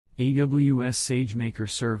AWS SageMaker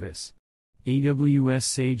Service. AWS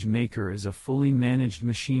SageMaker is a fully managed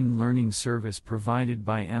machine learning service provided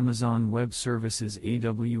by Amazon Web Services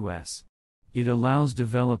AWS. It allows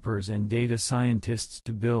developers and data scientists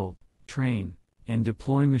to build, train, and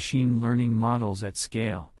deploy machine learning models at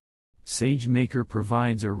scale. SageMaker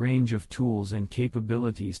provides a range of tools and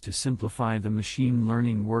capabilities to simplify the machine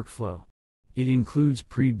learning workflow. It includes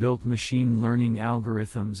pre-built machine learning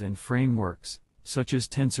algorithms and frameworks, such as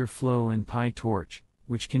TensorFlow and PyTorch,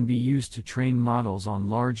 which can be used to train models on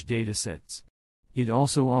large datasets. It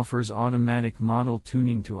also offers automatic model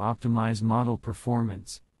tuning to optimize model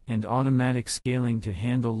performance, and automatic scaling to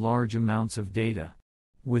handle large amounts of data.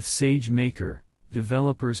 With SageMaker,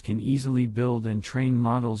 developers can easily build and train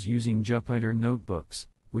models using Jupyter notebooks,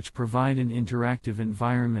 which provide an interactive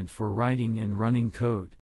environment for writing and running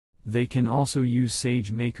code. They can also use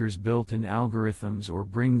SageMaker's built-in algorithms or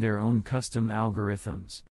bring their own custom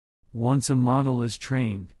algorithms. Once a model is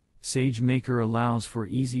trained, SageMaker allows for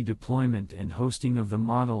easy deployment and hosting of the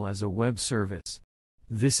model as a web service.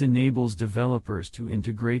 This enables developers to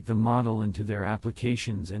integrate the model into their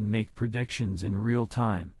applications and make predictions in real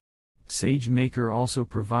time. SageMaker also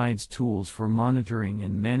provides tools for monitoring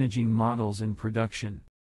and managing models in production.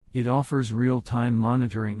 It offers real-time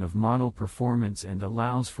monitoring of model performance and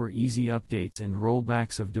allows for easy updates and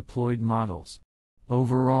rollbacks of deployed models.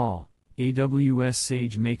 Overall, AWS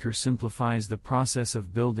SageMaker simplifies the process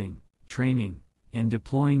of building, training, and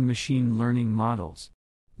deploying machine learning models,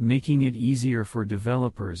 making it easier for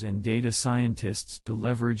developers and data scientists to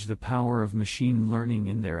leverage the power of machine learning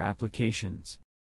in their applications.